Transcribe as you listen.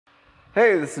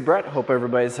Hey, this is Brett. Hope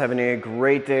everybody's having a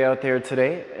great day out there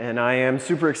today, and I am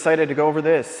super excited to go over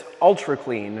this ultra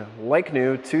clean, like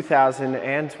new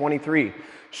 2023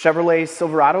 Chevrolet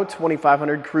Silverado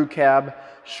 2500 Crew Cab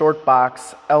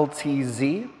Shortbox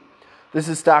LTZ. This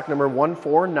is stock number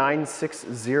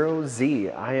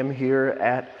 14960Z. I am here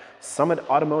at Summit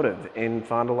Automotive in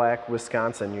Fond du Lac,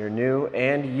 Wisconsin, your new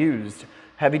and used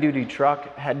heavy-duty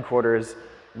truck headquarters.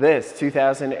 This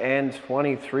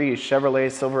 2023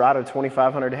 Chevrolet Silverado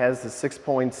 2500 has the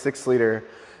 6.6 liter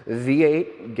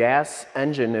V8 gas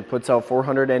engine. It puts out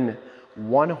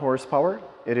 401 horsepower.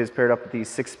 It is paired up with the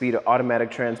 6-speed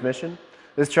automatic transmission.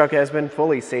 This truck has been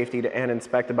fully safetied and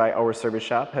inspected by our service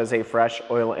shop, has a fresh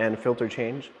oil and filter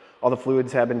change. All the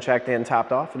fluids have been checked and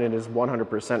topped off, and it is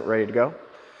 100% ready to go.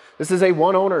 This is a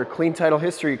one owner, clean title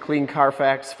history, clean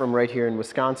CARFAX from right here in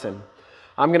Wisconsin.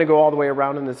 I'm going to go all the way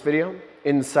around in this video,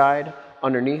 inside,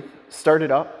 underneath, start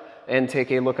it up, and take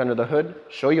a look under the hood,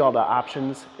 show you all the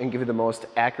options, and give you the most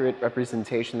accurate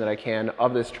representation that I can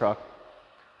of this truck.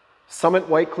 Summit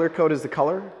White Clear Coat is the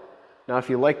color. Now if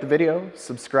you like the video,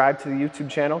 subscribe to the YouTube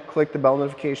channel, click the bell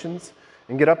notifications,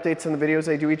 and get updates on the videos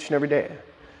I do each and every day.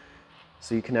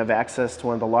 So you can have access to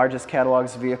one of the largest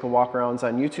catalogs of vehicle walkarounds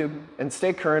on YouTube and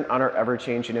stay current on our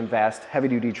ever-changing and vast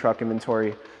heavy-duty truck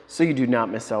inventory so you do not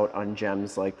miss out on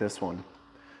gems like this one.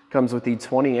 Comes with the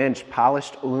 20-inch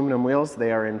polished aluminum wheels.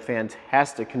 They are in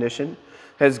fantastic condition.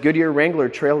 Has Goodyear Wrangler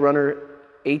Trailrunner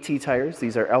AT tires.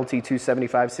 These are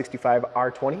LT275/65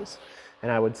 R20s,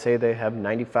 and I would say they have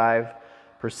 95%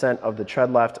 of the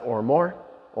tread left or more.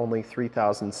 Only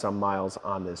 3,000 some miles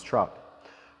on this truck.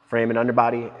 Frame and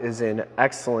underbody is in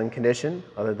excellent condition,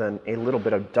 other than a little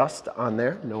bit of dust on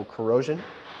there, no corrosion.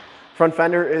 Front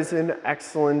fender is in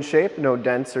excellent shape, no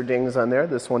dents or dings on there.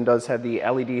 This one does have the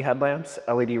LED headlamps,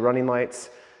 LED running lights,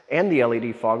 and the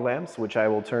LED fog lamps, which I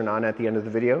will turn on at the end of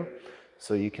the video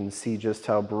so you can see just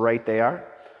how bright they are.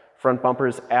 Front bumper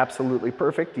is absolutely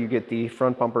perfect. You get the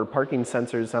front bumper parking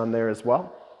sensors on there as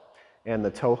well, and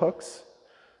the tow hooks.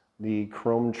 The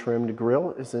chrome trimmed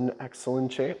grille is in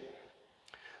excellent shape.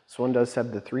 This one does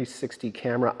have the 360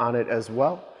 camera on it as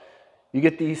well. You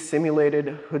get the simulated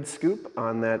hood scoop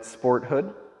on that sport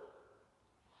hood.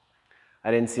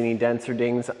 I didn't see any dents or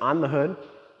dings on the hood,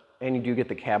 and you do get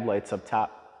the cab lights up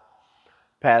top.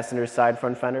 Passenger side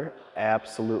front fender,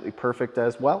 absolutely perfect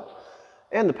as well.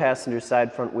 And the passenger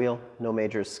side front wheel, no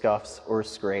major scuffs or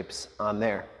scrapes on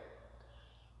there.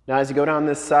 Now as you go down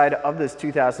this side of this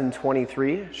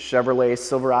 2023 Chevrolet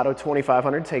Silverado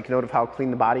 2500, take note of how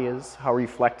clean the body is, how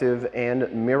reflective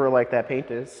and mirror-like that paint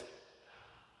is.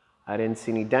 I didn't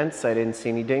see any dents, I didn't see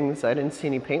any dings, I didn't see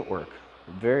any paint work.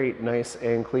 Very nice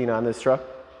and clean on this truck.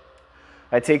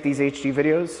 I take these HD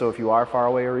videos, so if you are far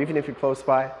away or even if you're close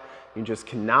by, you just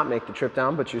cannot make the trip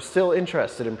down, but you're still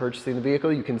interested in purchasing the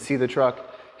vehicle, you can see the truck,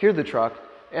 hear the truck,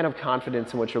 and have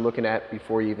confidence in what you're looking at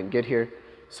before you even get here.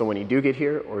 So when you do get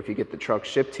here, or if you get the truck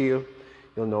shipped to you,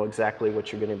 you'll know exactly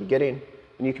what you're going to be getting,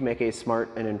 and you can make a smart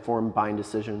and informed buying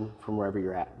decision from wherever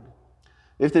you're at.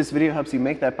 If this video helps you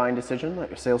make that buying decision, let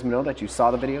your salesman know that you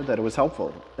saw the video, that it was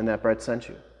helpful, and that Brett sent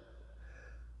you.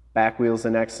 Back wheel's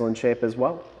in excellent shape as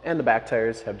well, and the back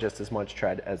tires have just as much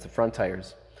tread as the front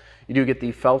tires. You do get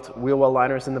the felt wheel well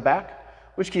liners in the back,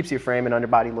 which keeps your frame and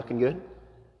underbody looking good.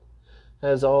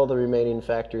 Has all the remaining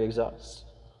factory exhaust.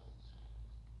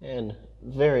 And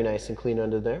very nice and clean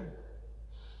under there.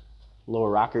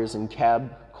 Lower rockers and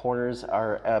cab corners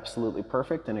are absolutely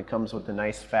perfect, and it comes with the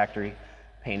nice factory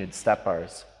painted step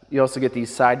bars. You also get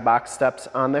these side box steps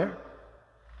on there.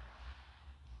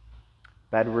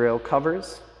 Bedrail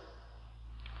covers.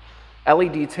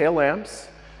 LED tail lamps.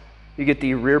 You get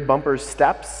the rear bumper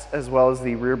steps as well as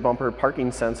the rear bumper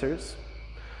parking sensors.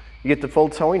 You get the full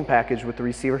towing package with the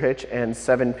receiver hitch and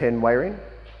 7-pin wiring,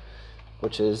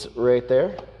 which is right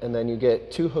there. And then you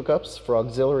get 2 hookups for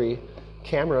auxiliary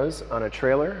cameras on a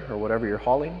trailer or whatever you're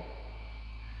hauling.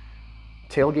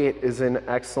 Tailgate is in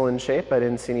excellent shape. I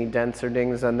didn't see any dents or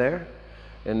dings on there.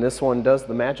 And this one does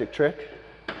the magic trick.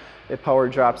 It power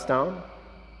drops down.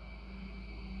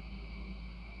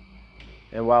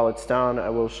 And while it's down, I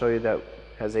will show you that it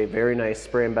has a very nice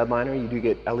spray and bedliner. You do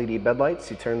get LED bed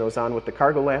lights. You turn those on with the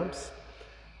cargo lamps.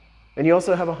 And you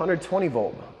also have a 120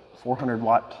 volt, 400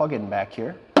 watt plug-in back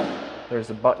here. There's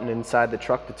a button inside the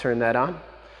truck to turn that on.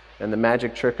 And the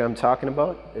magic trick I'm talking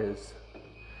about is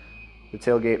the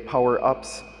tailgate power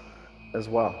ups as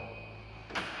well,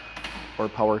 or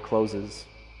power closes.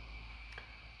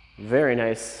 Very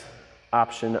nice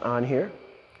option on here.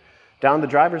 Down the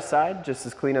driver's side, just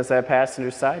as clean as that passenger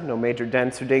side, no major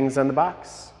dents or dings on the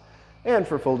box. And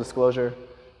for full disclosure,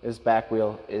 this back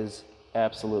wheel is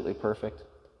absolutely perfect.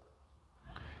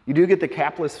 You do get the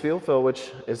capless fuel fill,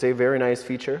 which is a very nice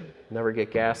feature. Never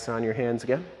get gas on your hands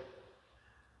again.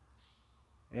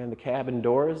 And the cabin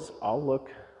doors all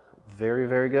look very,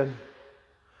 very good.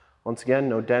 Once again,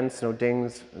 no dents, no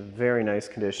dings, very nice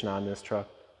condition on this truck.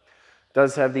 It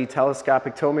does have the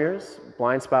telescopic tow mirrors,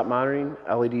 blind spot monitoring,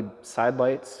 LED side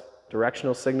lights,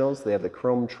 directional signals. They have the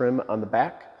chrome trim on the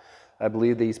back. I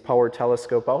believe these power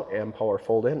telescope out and power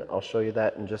fold in. I'll show you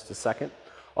that in just a second.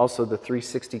 Also the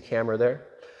 360 camera there.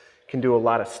 Can do a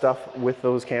lot of stuff with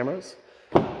those cameras.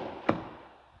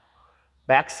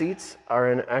 Back seats are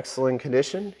in excellent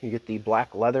condition. You get the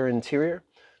black leather interior.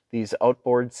 These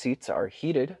outboard seats are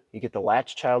heated. You get the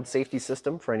latch child safety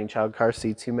system for any child car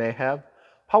seats you may have.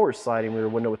 Power sliding rear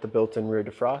window with the built-in rear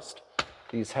defrost.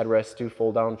 These headrests do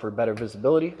fold down for better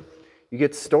visibility. You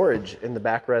get storage in the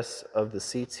backrests of the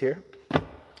seats here.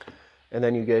 And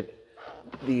then you get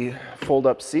the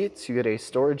fold-up seats. You get a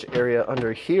storage area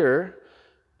under here.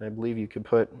 I believe you could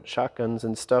put shotguns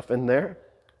and stuff in there,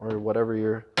 or whatever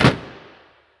you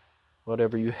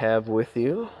have with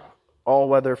you.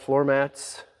 All-weather floor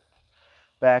mats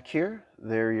back here.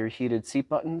 They're your heated seat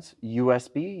buttons,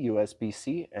 USB,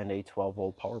 USB-C, and a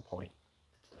 12-volt power point.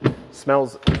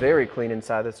 Smells very clean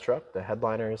inside this truck. The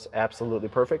headliner is absolutely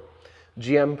perfect.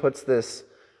 GM puts this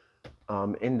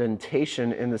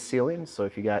indentation in the ceiling, so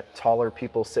if you got taller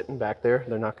people sitting back there,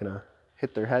 they're not going to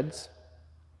hit their heads.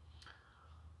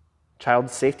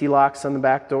 Child safety locks on the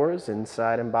back doors.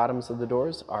 Inside and bottoms of the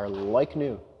doors are like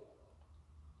new.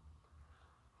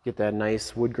 Get that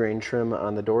nice wood grain trim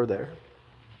on the door there.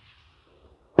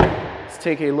 Let's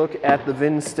take a look at the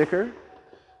VIN sticker.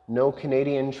 No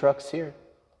Canadian trucks here.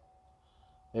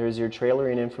 There's your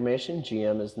trailering information.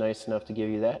 GM is nice enough to give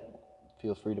you that.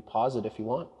 Feel free to pause it if you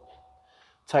want.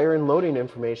 Tire and loading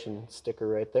information sticker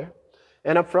right there.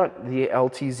 And up front, the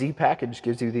LTZ package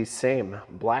gives you these same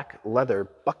black leather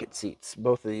bucket seats.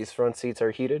 Both of these front seats are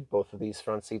heated, both of these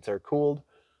front seats are cooled,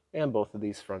 and both of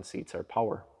these front seats are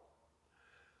power.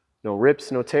 No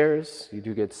rips, no tears. You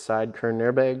do get side curtain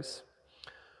airbags.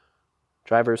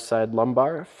 Driver's side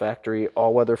lumbar, factory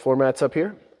all-weather floor mats up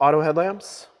here. Auto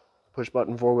headlamps,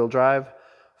 push-button four-wheel drive.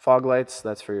 Fog lights,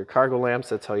 that's for your cargo lamps.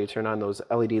 That's how you turn on those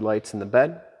LED lights in the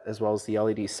bed, as well as the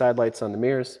LED side lights on the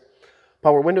mirrors.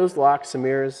 Power windows, locks, and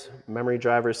mirrors. Memory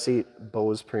driver's seat,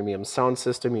 Bose premium sound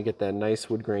system. You get that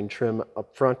nice wood grain trim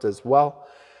up front as well.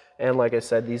 And like I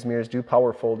said, these mirrors do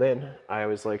power fold in. I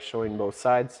always like showing both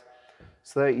sides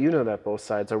so that you know that both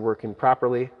sides are working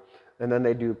properly. And then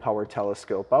they do power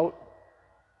telescope out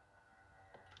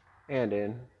and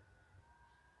in,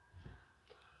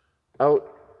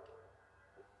 out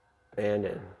and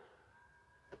in.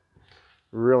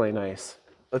 Really nice.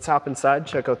 Let's hop inside,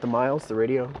 check out the miles, the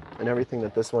radio, and everything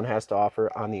that this one has to offer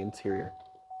on the interior.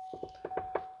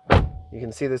 You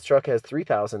can see this truck has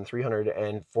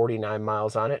 3,349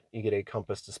 miles on it. You get a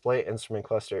compass display. Instrument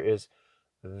cluster is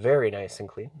very nice and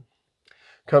clean.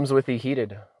 Comes with the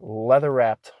heated,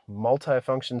 leather-wrapped,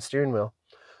 multi-function steering wheel,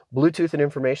 Bluetooth and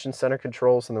information center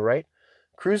controls on the right,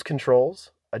 cruise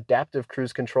controls, adaptive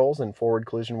cruise controls and forward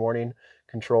collision warning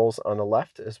controls on the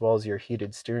left, as well as your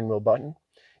heated steering wheel button.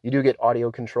 You do get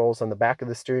audio controls on the back of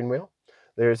the steering wheel.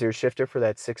 There's your shifter for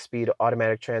that 6-speed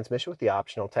automatic transmission with the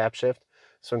optional tap shift.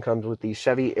 This one comes with the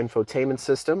Chevy infotainment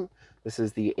system. This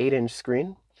is the 8-inch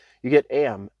screen. You get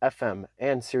AM, FM,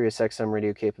 and Sirius XM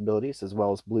radio capabilities, as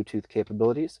well as Bluetooth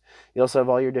capabilities. You also have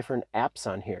all your different apps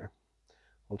on here.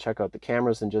 We'll check out the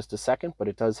cameras in just a second, but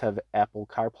it does have Apple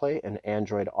CarPlay and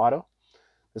Android Auto.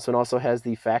 This one also has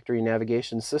the factory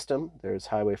navigation system. There's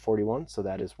Highway 41, so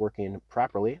that is working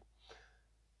properly.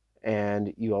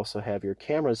 And you also have your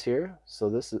cameras here. So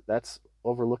that's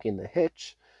overlooking the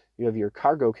hitch. You have your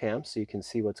cargo cam, so you can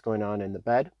see what's going on in the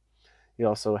bed. You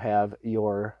also have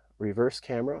your reverse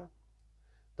camera,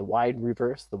 the wide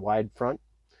reverse, the wide front.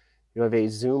 You have a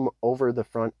zoom over the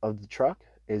front of the truck,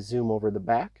 a zoom over the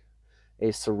back,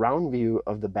 a surround view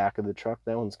of the back of the truck.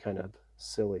 That one's kind of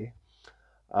silly.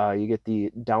 You get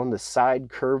the down the side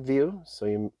curve view, so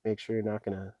you make sure you're not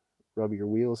going to rub your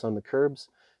wheels on the curbs,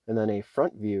 and then a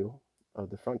front view of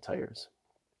the front tires.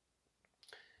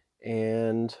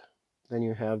 And then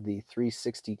you have the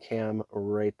 360 cam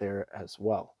right there as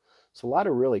well. So a lot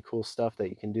of really cool stuff that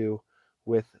you can do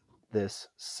with this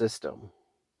system.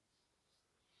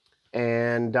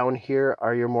 And down here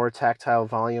are your more tactile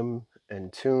volume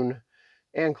and tune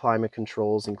and climate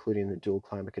controls, including the dual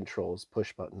climate controls,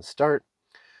 push button start,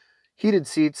 heated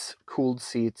seats, cooled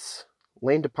seats,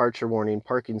 lane departure warning,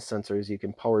 parking sensors. You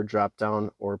can power drop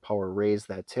down or power raise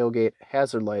that tailgate,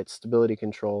 hazard lights, stability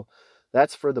control.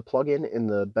 That's for the plug-in in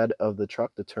the bed of the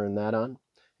truck to turn that on.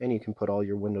 And you can put all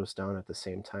your windows down at the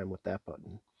same time with that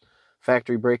button.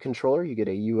 Factory brake controller, you get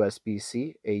a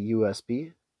USB-C, a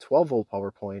USB, 12-volt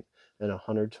power point, and a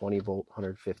 120-volt,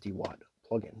 150-watt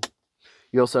plug-in.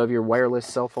 You also have your wireless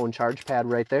cell phone charge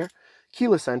pad right there,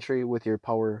 keyless entry with your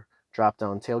power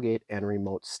drop-down tailgate and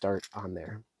remote start on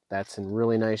there. That's in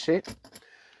really nice shape.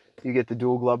 You get the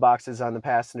dual glove boxes on the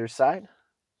passenger side.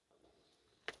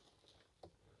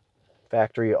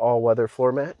 Factory all-weather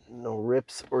floor mat, no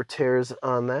rips or tears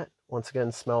on that. Once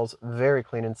again, smells very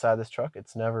clean inside this truck.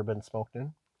 It's never been smoked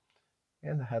in.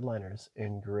 And the headliner's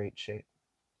in great shape.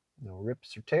 No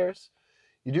rips or tears.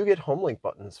 You do get Homelink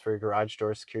buttons for your garage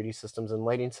door security systems and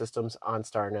lighting systems,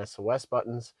 OnStar and SOS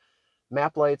buttons,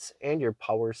 map lights, and your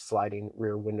power sliding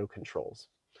rear window controls.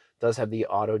 It does have the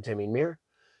auto dimming mirror,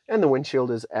 and the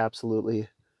windshield is absolutely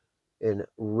in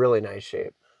really nice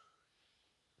shape.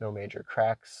 No major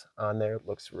cracks on there. It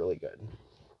looks really good.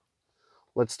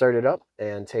 Let's start it up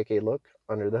and take a look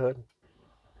under the hood.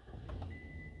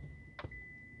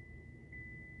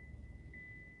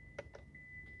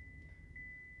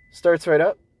 Starts right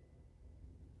up.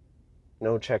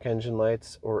 No check engine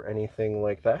lights or anything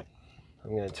like that.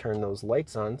 I'm going to turn those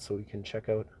lights on so we can check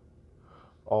out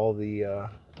all the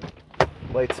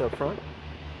lights up front.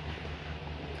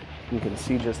 You can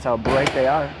see just how bright they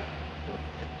are.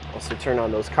 Also turn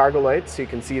on those cargo lights so you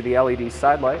can see the LED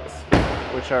side lights,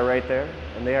 which are right there,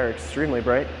 and they are extremely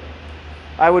bright.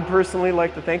 I would personally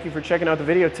like to thank you for checking out the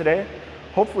video today.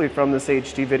 Hopefully from this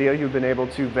HD video you've been able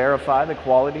to verify the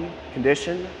quality,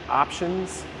 condition,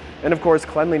 options, and of course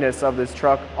cleanliness of this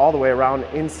truck all the way around,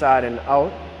 inside and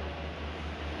out.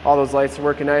 All those lights are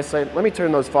working nicely. Let me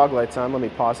turn those fog lights on. Let me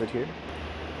pause it here.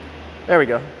 There we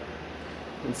go.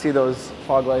 You can see those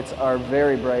fog lights are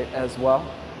very bright as well.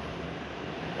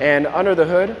 And under the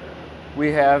hood,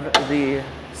 we have the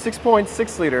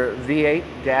 6.6 liter V8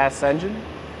 gas engine.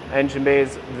 Engine bay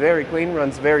is very clean,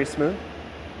 runs very smooth.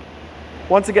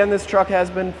 Once again, this truck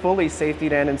has been fully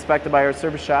safetied and inspected by our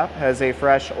service shop, has a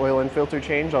fresh oil and filter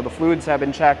change. All the fluids have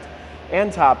been checked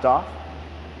and topped off.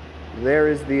 There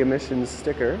is the emissions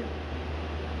sticker.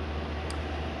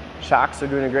 Shocks are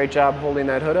doing a great job holding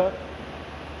that hood up.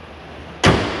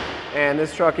 And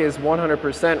this truck is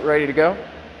 100% ready to go.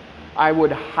 I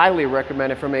would highly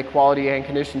recommend it from a quality and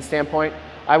condition standpoint.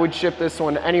 I would ship this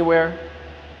one anywhere.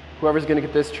 Whoever's gonna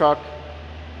get this truck,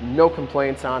 no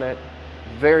complaints on it.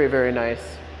 Very, very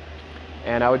nice.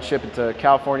 And I would ship it to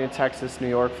California, Texas, New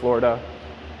York, Florida,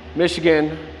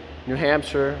 Michigan, New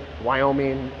Hampshire,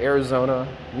 Wyoming, Arizona,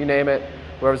 you name it.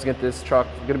 Whoever's gonna get this truck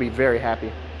is gonna be very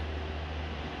happy.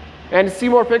 And to see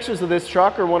more pictures of this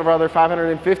truck or one of our other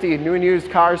 550 new and used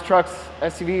cars, trucks,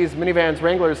 SUVs, minivans,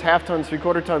 Wranglers, half tons,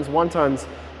 3/4 tons, 1 tons,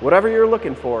 whatever you're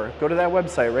looking for, go to that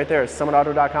website right there,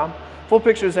 summitauto.com. Full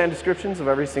pictures and descriptions of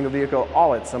every single vehicle,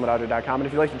 all at summitauto.com. And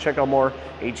if you'd like to check out more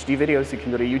HD videos, you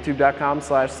can go to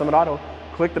youtube.com/summitauto.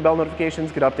 Click the bell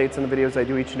notifications, get updates on the videos I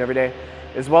do each and every day,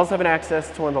 as well as having access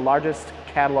to one of the largest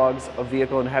catalogs of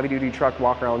vehicle and heavy-duty truck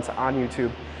walkarounds on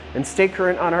YouTube. And stay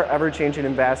current on our ever-changing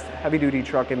and vast heavy-duty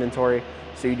truck inventory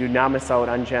so you do not miss out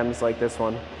on gems like this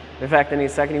one. In fact, in a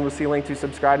second you will see a link to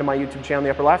subscribe to my YouTube channel in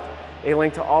the upper left, a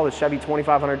link to all the Chevy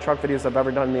 2500 truck videos I've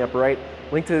ever done in the upper right,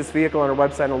 link to this vehicle on our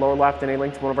website in the lower left, and a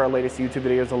link to one of our latest YouTube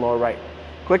videos in the lower right.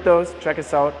 Click those, check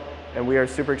us out, and we are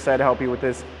super excited to help you with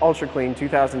this ultra-clean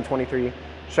 2023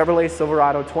 Chevrolet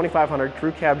Silverado 2500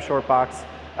 Crew Cab Short Box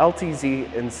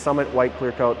LTZ in Summit White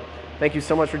Clear Coat. Thank you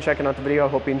so much for checking out the video. I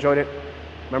hope you enjoyed it.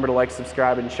 Remember to like,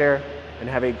 subscribe, and share, and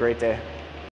have a great day.